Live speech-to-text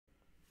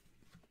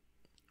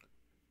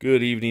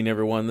Good evening,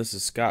 everyone. This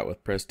is Scott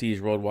with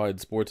Prestige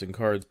Worldwide Sports and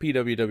Cards,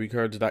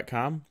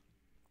 pwwcards.com.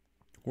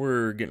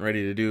 We're getting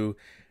ready to do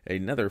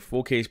another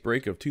full case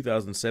break of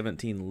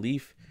 2017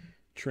 Leaf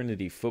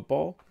Trinity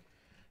football.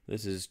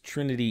 This is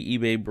Trinity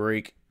eBay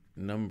break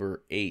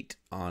number 8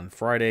 on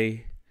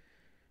Friday,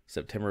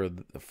 September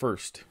the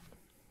 1st.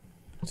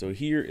 So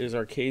here is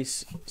our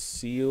case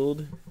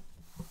sealed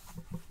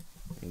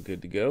and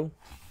good to go.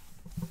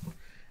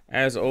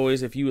 As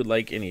always, if you would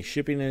like any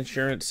shipping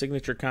insurance,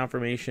 signature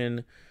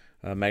confirmation,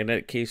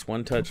 magnetic case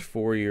one-touch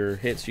for your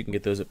hits, you can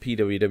get those at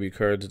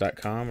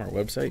pwwcards.com, our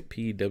website,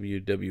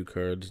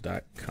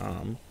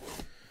 pwwcards.com.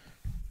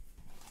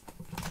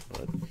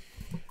 But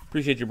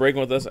appreciate you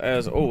breaking with us,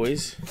 as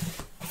always.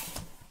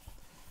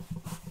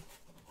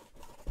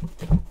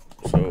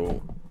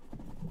 So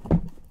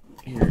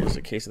here is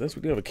a case of this.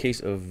 We do have a case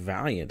of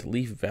Valiant,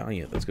 Leaf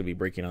Valiant, that's going to be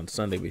breaking on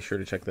Sunday. Be sure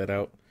to check that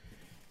out.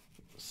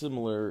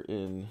 Similar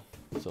in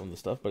some of the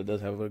stuff, but it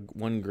does have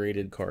one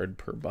graded card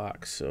per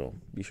box, so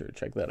be sure to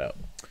check that out.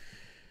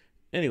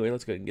 Anyway,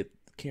 let's go ahead and get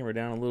the camera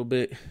down a little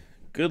bit.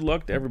 Good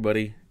luck to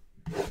everybody.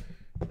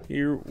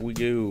 Here we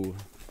go.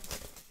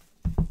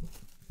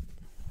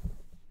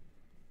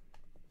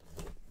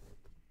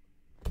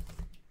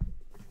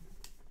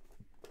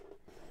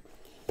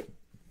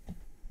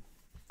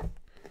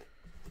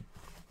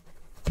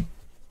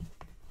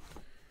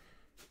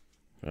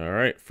 All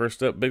right,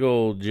 first up, big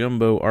old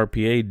jumbo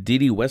RPA,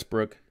 D.D.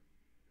 Westbrook.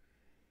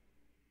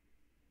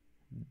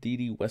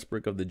 D.D.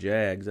 Westbrook of the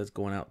Jags. That's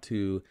going out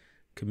to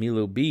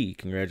Camilo B.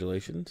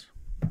 Congratulations.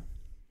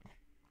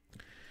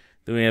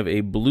 Then we have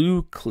a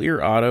blue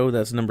clear auto.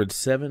 That's numbered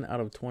 7 out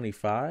of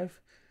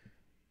 25.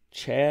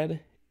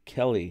 Chad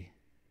Kelly.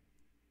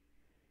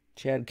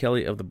 Chad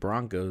Kelly of the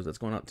Broncos. That's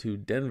going out to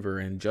Denver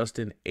and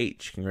Justin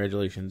H.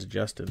 Congratulations,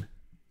 Justin.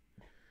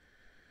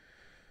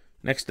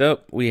 Next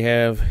up, we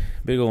have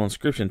big old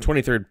inscription.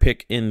 23rd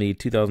pick in the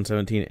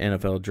 2017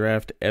 NFL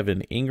Draft,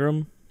 Evan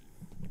Ingram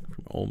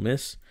from Ole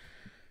Miss.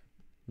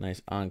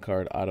 Nice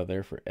on-card auto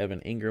there for Evan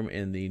Ingram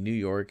in the New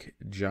York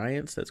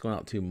Giants. That's going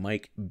out to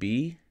Mike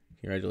B.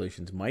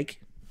 Congratulations,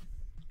 Mike.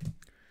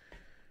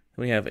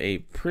 We have a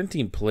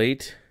printing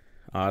plate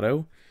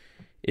auto.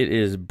 It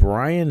is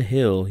Brian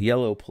Hill,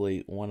 yellow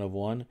plate, 1 of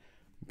 1.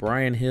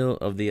 Brian Hill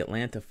of the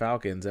Atlanta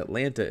Falcons.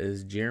 Atlanta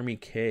is Jeremy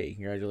K.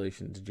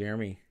 Congratulations,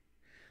 Jeremy.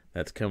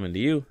 That's coming to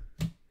you.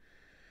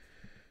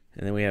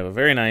 And then we have a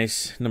very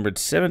nice, numbered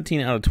 17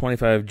 out of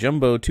 25,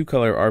 jumbo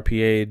 2-color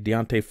RPA,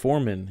 Deontay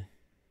Foreman.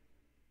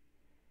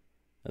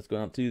 That's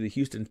going out to the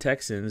Houston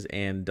Texans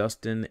and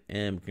Dustin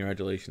M.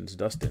 Congratulations,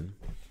 Dustin.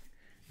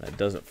 That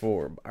does it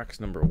for box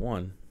number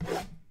 1.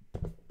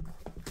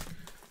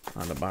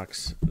 On to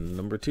box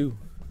number 2.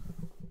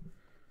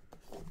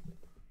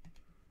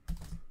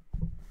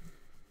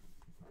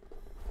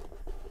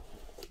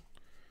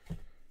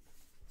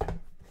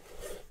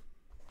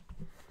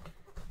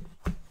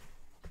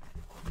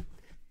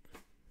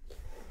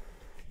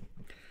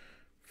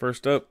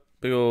 First up,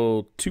 big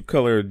old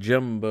 2-color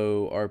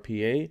jumbo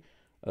RPA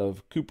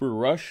of Cooper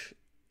Rush.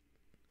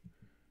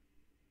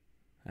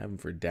 I have him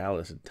for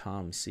Dallas and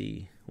Tom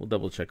C. We'll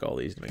double check all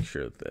these to make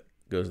sure that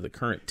goes to the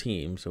current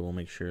team, so we'll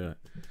make sure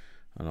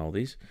on all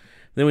these.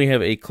 Then we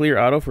have a clear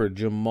auto for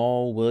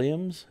Jamal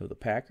Williams of the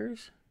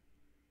Packers.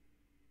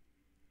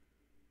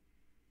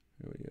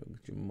 There we go,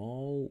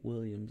 Jamal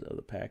Williams of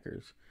the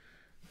Packers.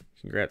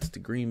 Congrats to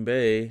Green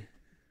Bay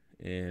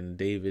and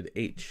David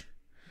H.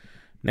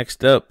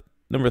 Next up,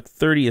 number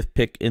 30th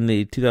pick in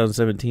the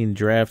 2017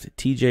 draft,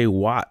 T.J.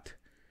 Watt.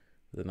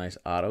 With a nice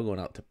auto going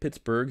out to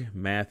Pittsburgh,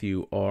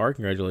 Matthew R.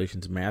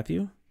 Congratulations,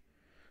 Matthew.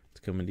 It's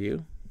coming to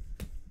you.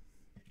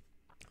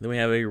 Then we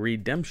have a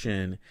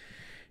redemption.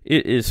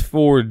 It is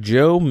for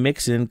Joe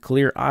Mixon,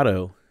 clear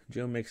auto.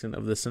 Joe Mixon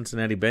of the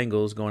Cincinnati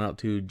Bengals going out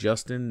to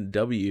Justin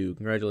W.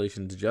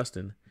 Congratulations,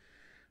 Justin.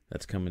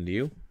 That's coming to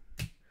you.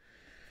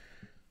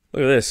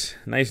 Look at this.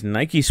 Nice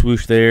Nike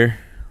swoosh there.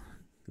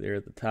 There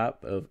at the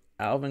top of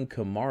Alvin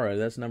Kamara.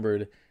 That's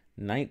numbered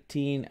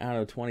 19 out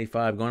of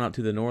 25. Going out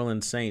to the New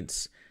Orleans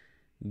Saints,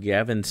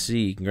 Gavin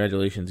C.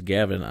 Congratulations,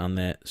 Gavin, on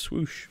that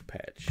swoosh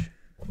patch.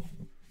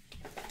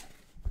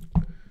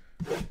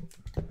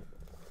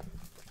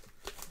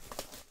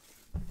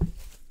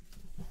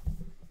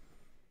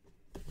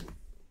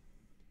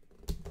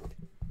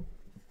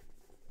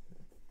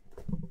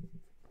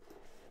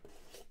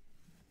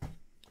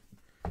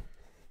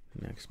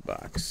 Next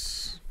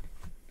box.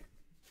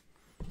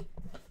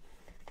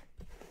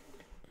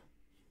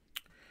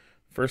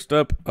 First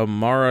up,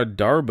 Amara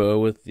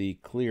Darboh with the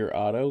clear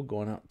auto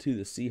going out to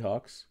the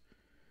Seahawks.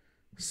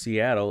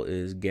 Seattle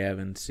is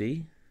Gavin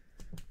C.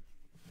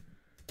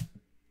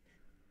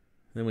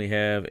 Then we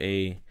have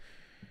a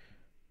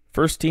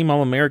first-team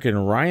All-American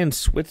Ryan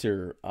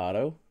Switzer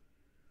auto.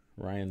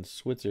 Ryan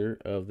Switzer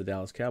of the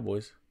Dallas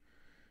Cowboys.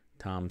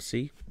 Tom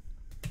C.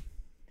 Then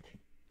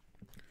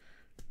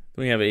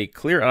we have a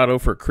clear auto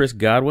for Chris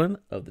Godwin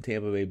of the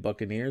Tampa Bay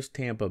Buccaneers.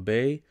 Tampa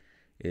Bay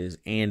is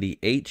Andy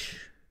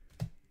H.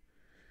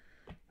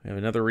 We have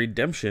another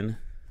redemption.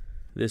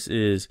 This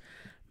is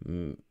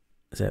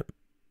that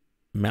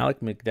Malik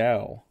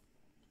McDowell.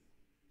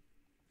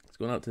 It's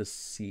going out to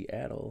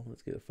Seattle.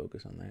 Let's get a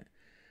focus on that.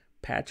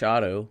 Patch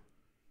auto.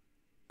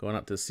 Going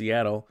out to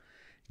Seattle.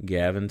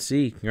 Gavin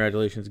C.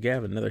 Congratulations,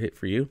 Gavin. Another hit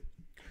for you.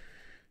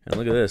 And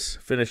look at this.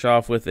 Finish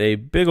off with a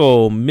big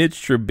old Mitch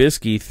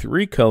Trubisky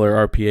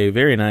 3-color RPA.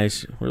 Very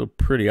nice. Real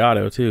pretty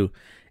auto, too.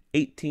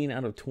 18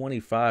 out of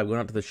 25. Going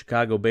out to the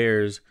Chicago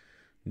Bears.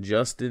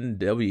 Justin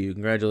W.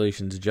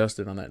 Congratulations,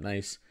 Justin, on that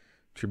nice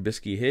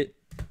Trubisky hit.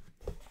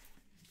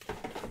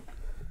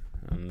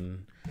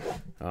 And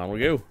on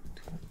we go.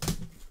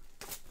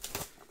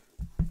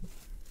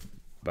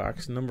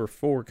 Box number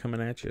 4 coming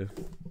at you.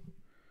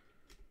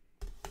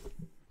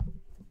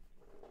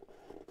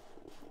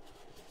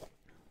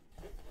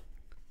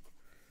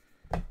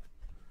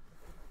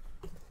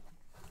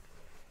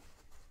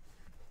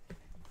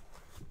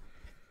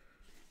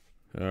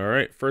 All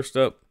right, first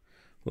up,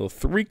 little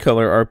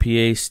 3-color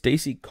RPA,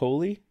 Stacy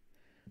Coley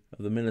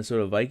of the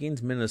Minnesota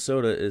Vikings.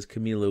 Minnesota is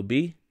Camilo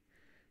B.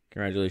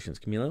 Congratulations,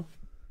 Camilo.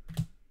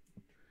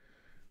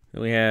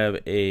 Then we have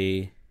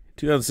a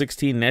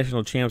 2016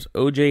 National Champs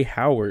O.J.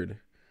 Howard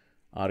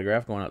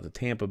autograph going out to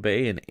Tampa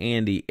Bay and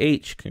Andy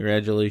H.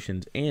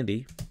 Congratulations,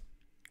 Andy.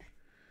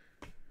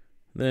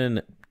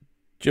 Then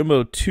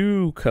Jumbo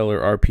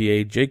 2-color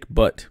RPA, Jake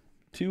Butt.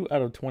 2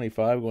 out of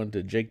 25 going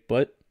to Jake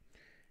Butt.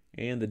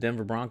 And the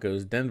Denver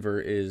Broncos.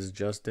 Denver is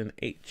Justin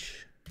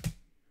H.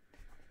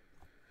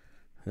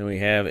 Then we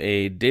have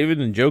a David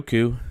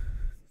Njoku,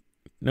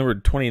 number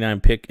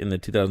 29 pick in the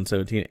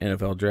 2017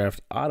 NFL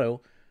Draft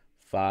auto.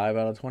 5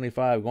 out of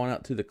 25 going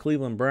out to the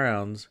Cleveland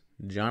Browns,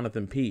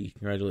 Jonathan P.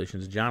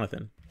 Congratulations,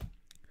 Jonathan.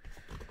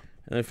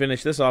 And we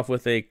finish this off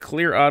with a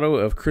clear auto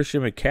of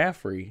Christian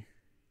McCaffrey.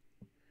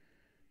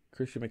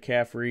 Christian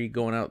McCaffrey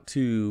going out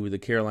to the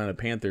Carolina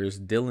Panthers,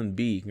 Dylan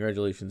B.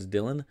 Congratulations,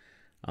 Dylan,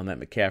 on that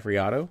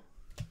McCaffrey auto.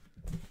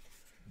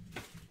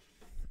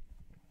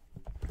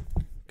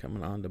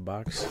 Coming on to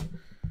box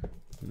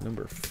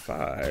number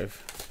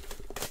 5.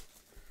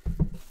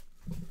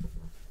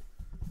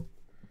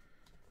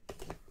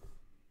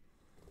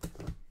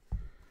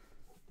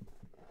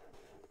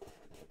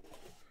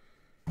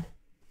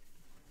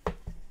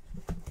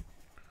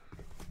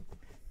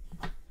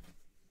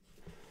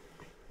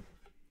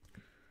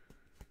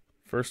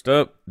 First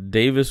up,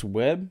 Davis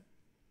Webb.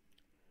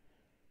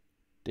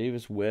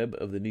 Davis Webb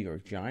of the New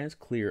York Giants,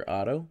 clear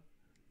auto.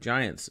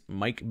 Giants,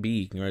 Mike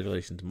B.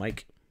 Congratulations,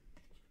 Mike.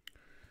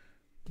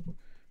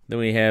 Then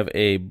we have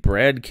a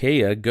Brad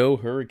Kaya, go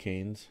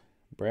Hurricanes.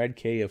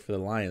 Brad Kaya for the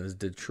Lions.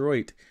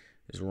 Detroit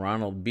is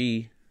Ronald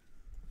B.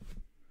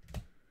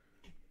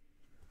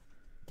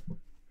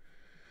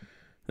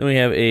 Then we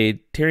have a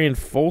Terrion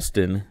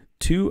Folston,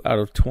 2 out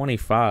of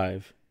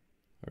 25.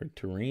 Or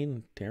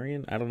Terrion?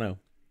 I don't know.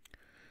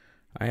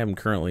 I have him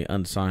currently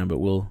unsigned, but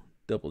we'll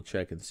double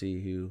check and see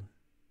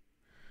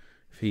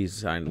if he's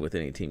signed with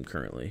any team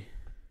currently.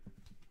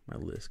 My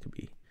list could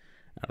be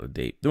out of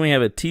date. Then we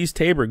have a Tease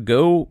Tabor,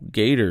 go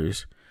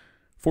Gators.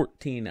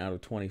 14 out of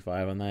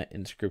 25 on that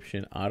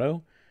inscription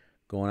auto.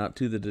 Going out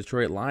to the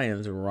Detroit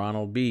Lions,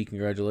 Ronald B.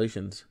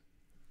 Congratulations.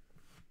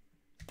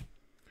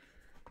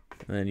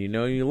 And you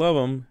know you love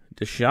him.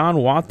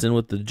 Deshaun Watson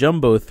with the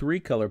Jumbo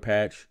 3-color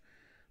patch.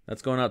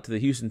 That's going out to the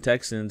Houston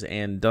Texans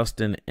and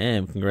Dustin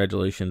M.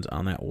 Congratulations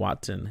on that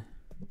Watson.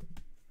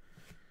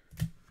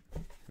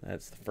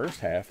 That's the first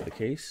half of the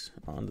case.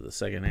 On to the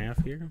second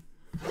half here.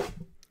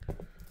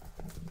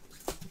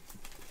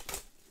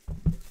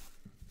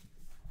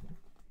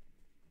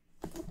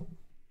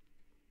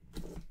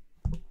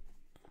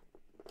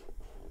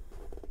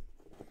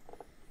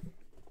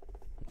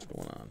 What's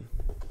going on?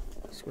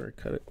 I swear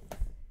I cut it.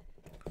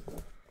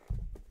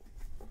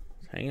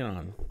 It's hanging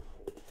on.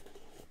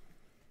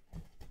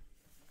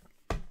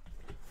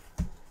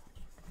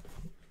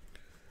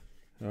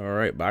 All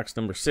right, box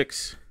number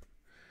 6.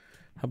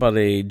 How about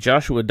a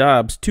Joshua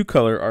Dobbs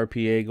 2-color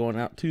RPA going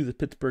out to the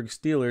Pittsburgh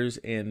Steelers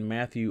and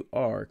Matthew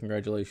R.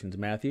 Congratulations,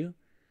 Matthew.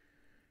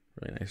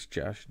 Really nice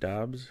Josh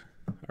Dobbs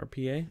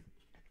RPA.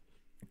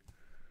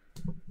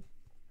 Then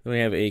we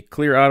have a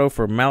clear auto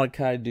for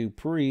Malachi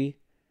Dupree.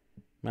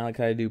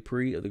 Malachi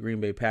Dupree of the Green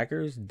Bay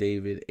Packers.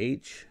 David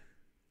H.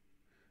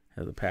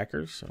 has the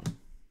Packers. So.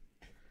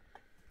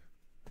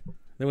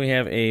 Then we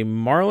have a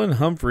Marlon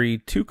Humphrey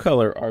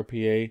 2-color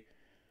RPA.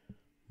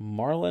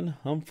 Marlon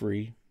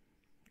Humphrey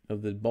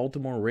of the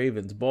Baltimore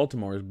Ravens.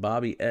 Baltimore's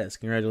Bobby S.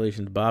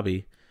 Congratulations,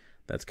 Bobby.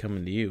 That's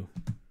coming to you.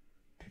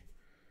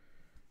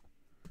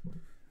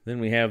 Then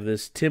we have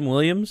this Tim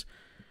Williams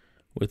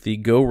with the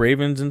Go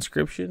Ravens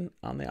inscription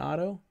on the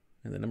auto.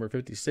 And the number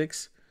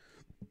 56.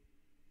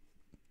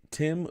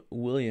 Tim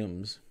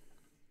Williams.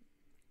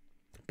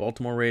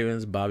 Baltimore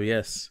Ravens, Bobby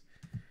S.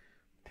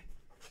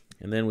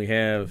 And then we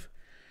have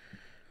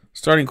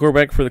starting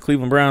quarterback for the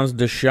Cleveland Browns,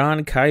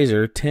 Deshaun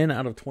Kaiser, 10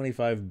 out of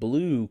 25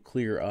 blue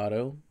clear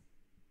auto.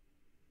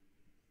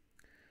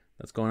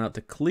 That's going out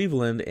to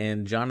Cleveland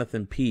and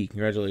Jonathan P.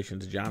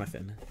 Congratulations,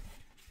 Jonathan.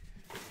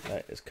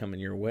 That is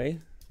coming your way.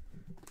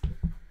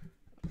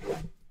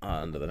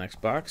 On to the next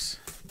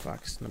box.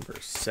 Box number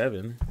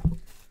 7.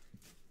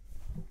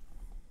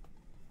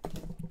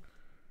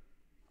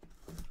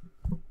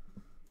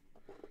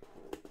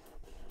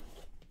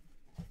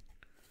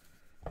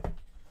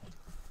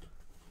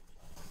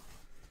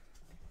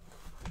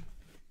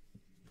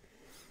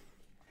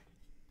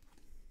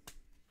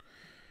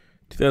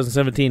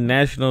 2017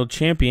 National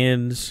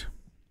Champions,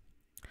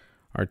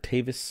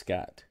 Artavis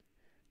Scott.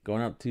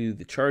 Going out to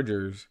the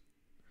Chargers.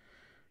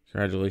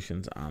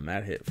 Congratulations on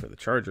that hit for the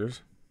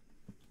Chargers.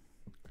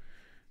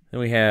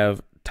 Then we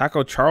have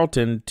Taco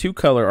Charlton,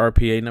 2-color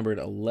RPA, numbered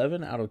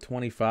 11 out of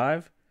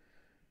 25.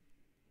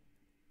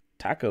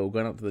 Taco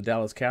going out to the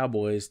Dallas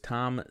Cowboys,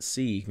 Tom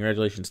C.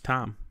 Congratulations,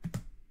 Tom.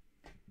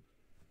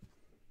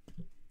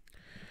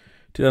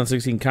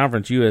 2016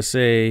 Conference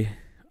USA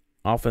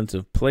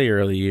Offensive Player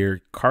of the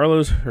Year,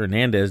 Carlos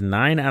Hernandez,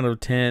 9 out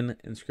of 10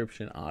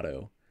 inscription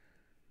auto.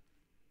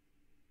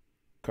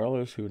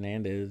 Carlos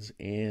Hernandez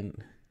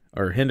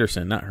or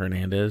Henderson, not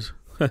Hernandez.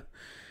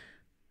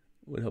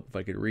 Would help if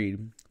I could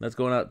read. That's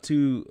going out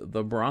to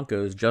the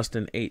Broncos,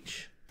 Justin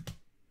H.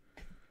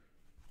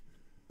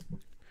 Then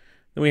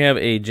we have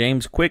a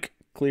James Quick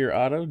clear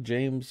auto.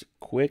 James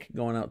Quick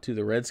going out to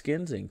the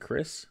Redskins and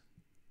Chris.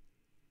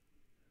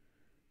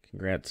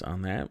 Congrats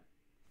on that.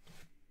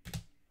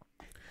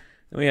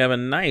 Then we have a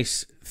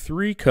nice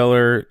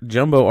 3-color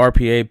jumbo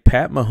RPA,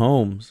 Pat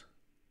Mahomes.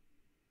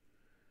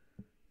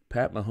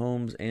 Pat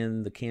Mahomes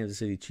and the Kansas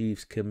City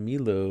Chiefs,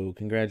 Camilo.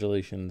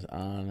 Congratulations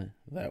on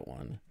that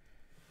one.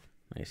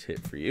 Nice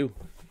hit for you.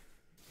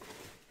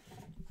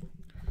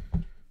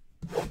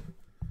 So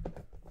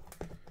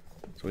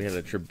we had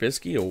a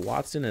Trubisky, a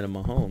Watson, and a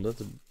Mahomes.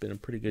 That's been a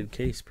pretty good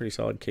case, pretty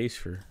solid case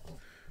for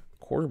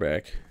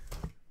quarterback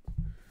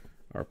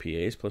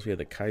RPAs. Plus we had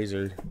the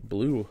Kaiser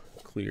blue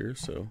clear,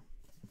 so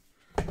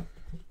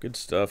good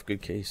stuff,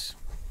 good case.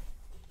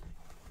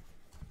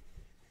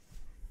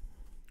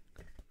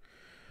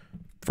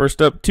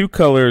 First up,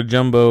 2-color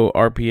jumbo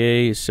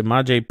RPA,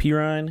 Samaje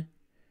Perine.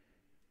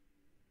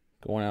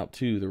 Going out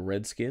to the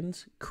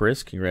Redskins.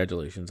 Chris,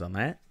 congratulations on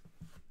that.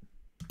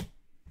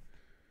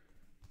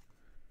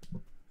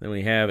 Then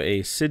we have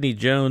a Sidney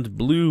Jones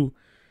blue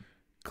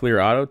clear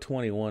auto,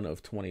 21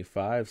 of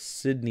 25.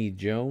 Sidney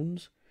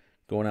Jones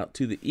going out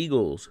to the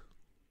Eagles.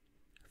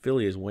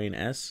 Philly is Wayne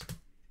S.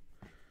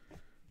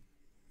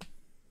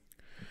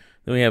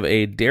 Then we have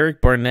a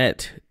Derek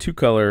Barnett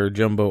 2-color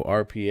jumbo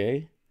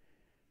RPA.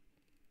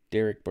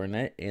 Derek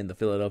Barnett and the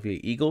Philadelphia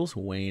Eagles,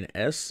 Wayne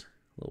S.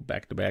 A little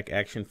back-to-back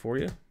action for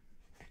you.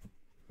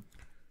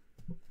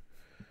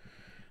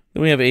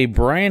 Then we have a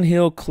Brian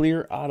Hill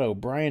clear auto.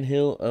 Brian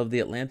Hill of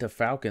the Atlanta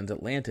Falcons.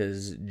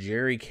 Atlanta's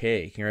Jerry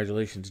K.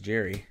 Congratulations,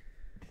 Jerry.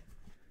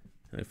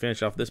 And we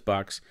finish off this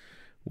box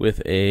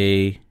with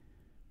a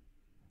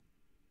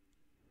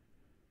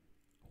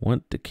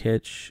want to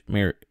catch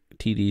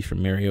TDs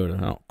from Mariota.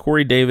 Oh,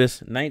 Corey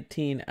Davis,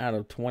 19 out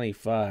of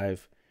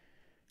 25.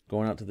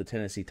 Going out to the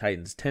Tennessee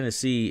Titans.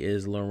 Tennessee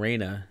is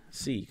Lorena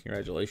C.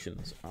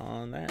 Congratulations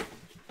on that.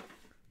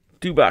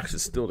 2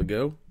 boxes still to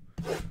go.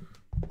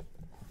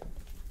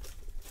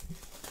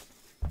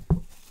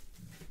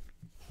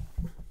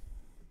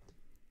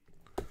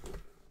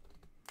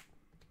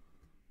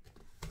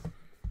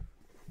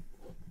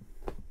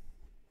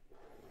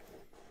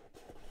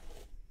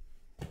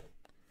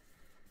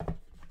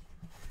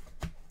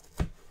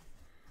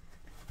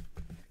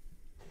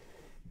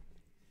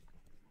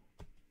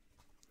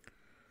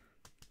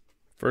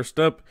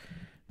 First up,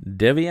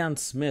 Devion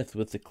Smith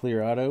with the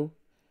clear auto.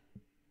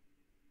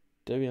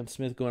 Devion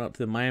Smith going out to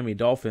the Miami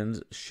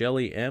Dolphins.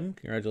 Shelly M.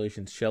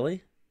 Congratulations,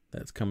 Shelly.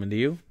 That's coming to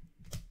you.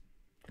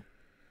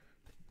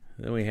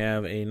 Then we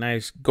have a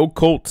nice Go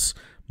Colts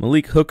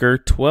Malik Hooker,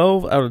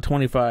 12 out of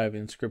 25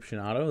 inscription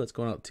auto. That's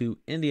going out to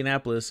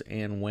Indianapolis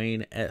and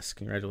Wayne S.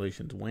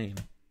 Congratulations, Wayne.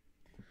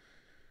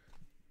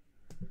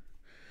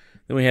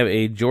 Then we have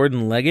a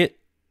Jordan Leggett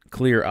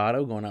clear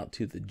auto going out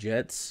to the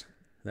Jets.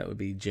 That would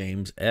be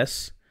James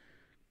S.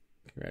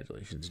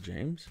 Congratulations,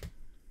 James.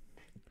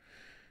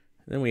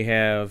 Then we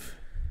have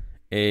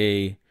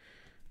a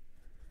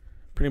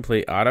printing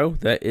plate auto.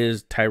 That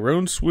is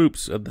Tyrone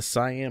Swoops of the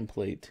Cyan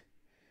plate.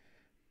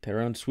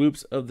 Tyrone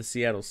Swoops of the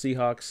Seattle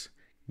Seahawks.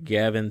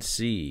 Gavin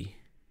C.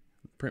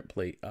 Print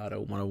plate auto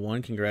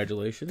 101.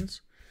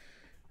 Congratulations.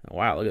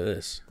 Wow, look at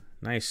this.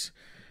 Nice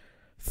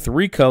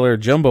 3-color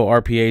jumbo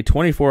RPA,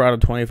 24 out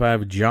of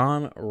 25.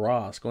 John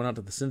Ross going out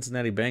to the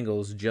Cincinnati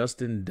Bengals.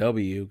 Justin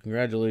W.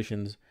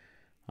 Congratulations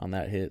on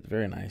that hit.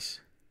 Very nice.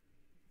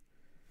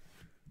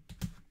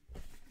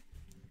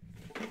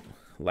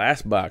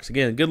 Last box.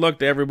 Again, good luck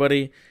to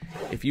everybody.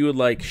 If you would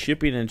like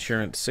shipping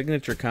insurance,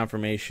 signature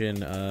confirmation,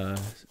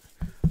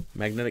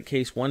 magnetic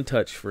case, one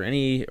touch for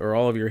any or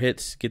all of your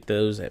hits, get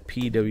those at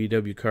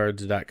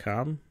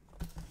pwwcards.com.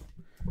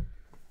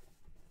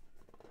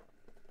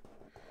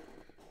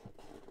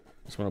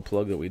 Just want to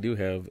plug that we do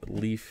have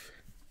Leaf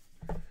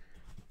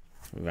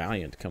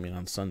Valiant coming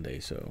on Sunday,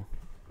 so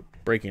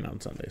breaking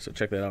on Sunday. So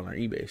check that out on our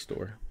eBay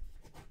store.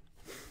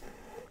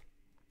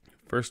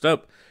 First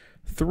up,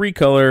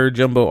 3-color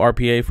jumbo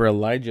RPA for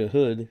Elijah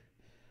Hood.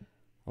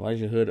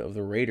 Elijah Hood of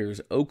the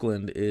Raiders.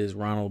 Oakland is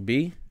Ronald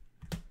B.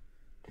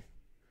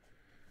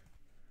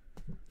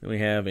 Then we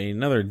have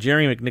another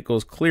Jerry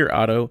McNichols clear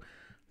auto.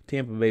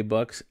 Tampa Bay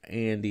Bucks,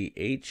 Andy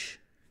H.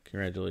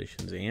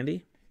 Congratulations,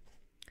 Andy.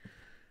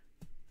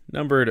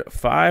 Numbered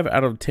 5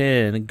 out of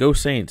 10. Go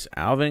Saints.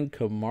 Alvin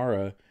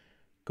Kamara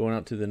going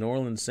out to the New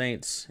Orleans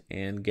Saints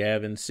and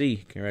Gavin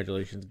C.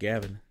 Congratulations,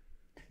 Gavin.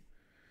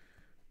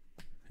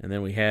 And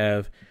then we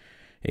have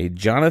a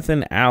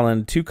Jonathan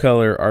Allen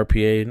 2-color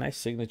RPA. Nice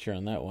signature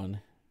on that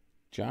one.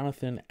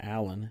 Jonathan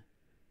Allen.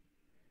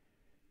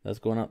 That's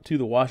going out to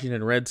the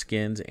Washington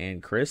Redskins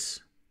and Chris.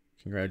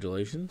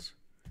 Congratulations.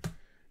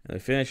 And we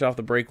finish off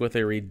the break with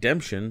a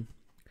redemption.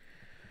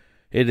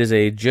 It is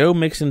a Joe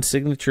Mixon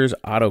Signatures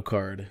auto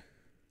card.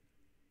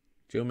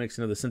 Joe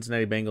Mixon of the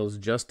Cincinnati Bengals,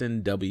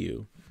 Justin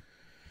W.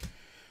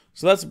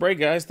 So that's the break,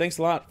 guys. Thanks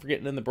a lot for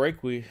getting in the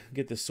break. We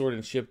get this sorted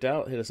and shipped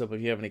out. Hit us up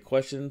if you have any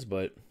questions,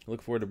 but I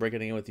look forward to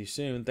breaking it in with you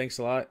soon. Thanks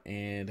a lot,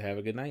 and have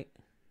a good night.